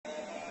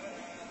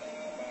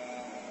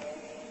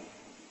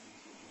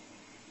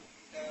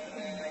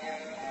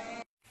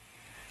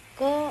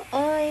Cô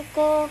ơi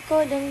cô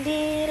đừng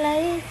đi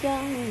lấy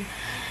chồng,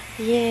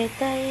 về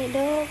Tây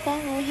Đô có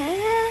ngồi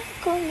hát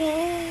cô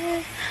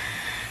nghe,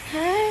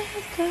 hát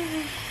cô.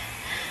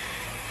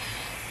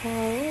 Cậu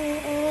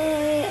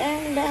ơi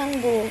em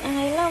đang buồn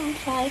ai lắm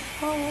phải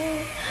không,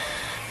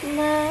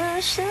 mà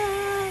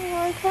sao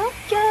ngồi khóc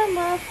cho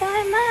mà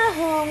phải má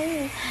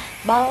hồng.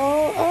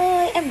 Bầu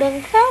ơi em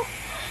đừng khóc,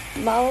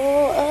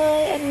 bầu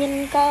ơi em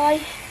nhìn coi,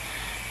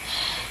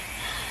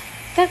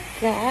 tất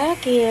cả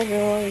kia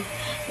rồi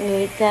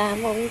người ta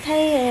mong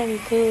thấy em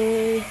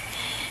cười.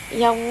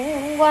 Vòng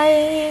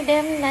quay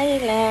đêm nay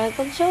là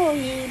con số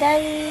gì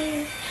đây,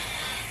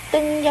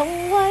 từng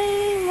vòng quay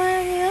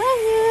mà nhớ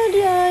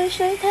như đời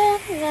suy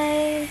thác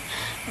ngày.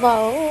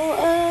 Bầu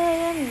ơi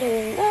em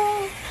đừng đâu,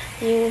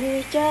 nhiều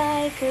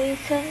trai cười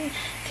khấn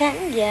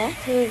khán giả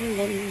thương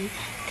mình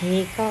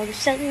thì còn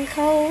sân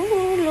khấu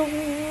lung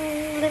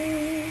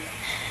linh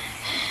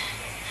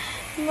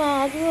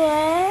mà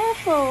quá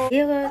phù.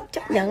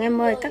 Chấp nhận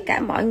em ơi, tất cả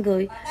mọi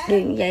người đều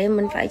như vậy,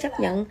 mình phải chấp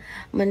nhận,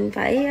 mình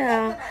phải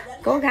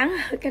cố gắng.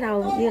 Cái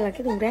đầu như là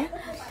cái thùng rác,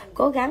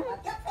 cố gắng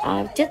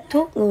chích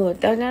thuốc ngừa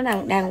cho nó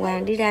đàng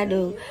hoàng đi ra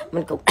đường.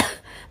 Mình cũng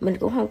mình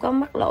cũng không có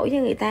mắc lỗi với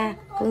người ta,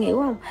 con hiểu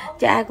không?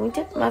 Chứ ai cũng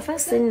chích mà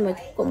phát sinh mà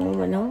cùng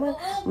mình không có,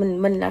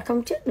 mình là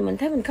không chích thì mình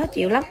thấy mình khó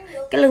chịu lắm,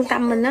 cái lương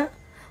tâm mình á.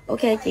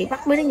 Ok, chị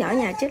bắt mấy đứa nhỏ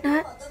nhà chích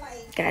hết,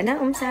 kệ nó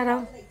không sao đâu.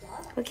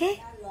 Ok,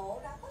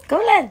 cố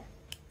lên.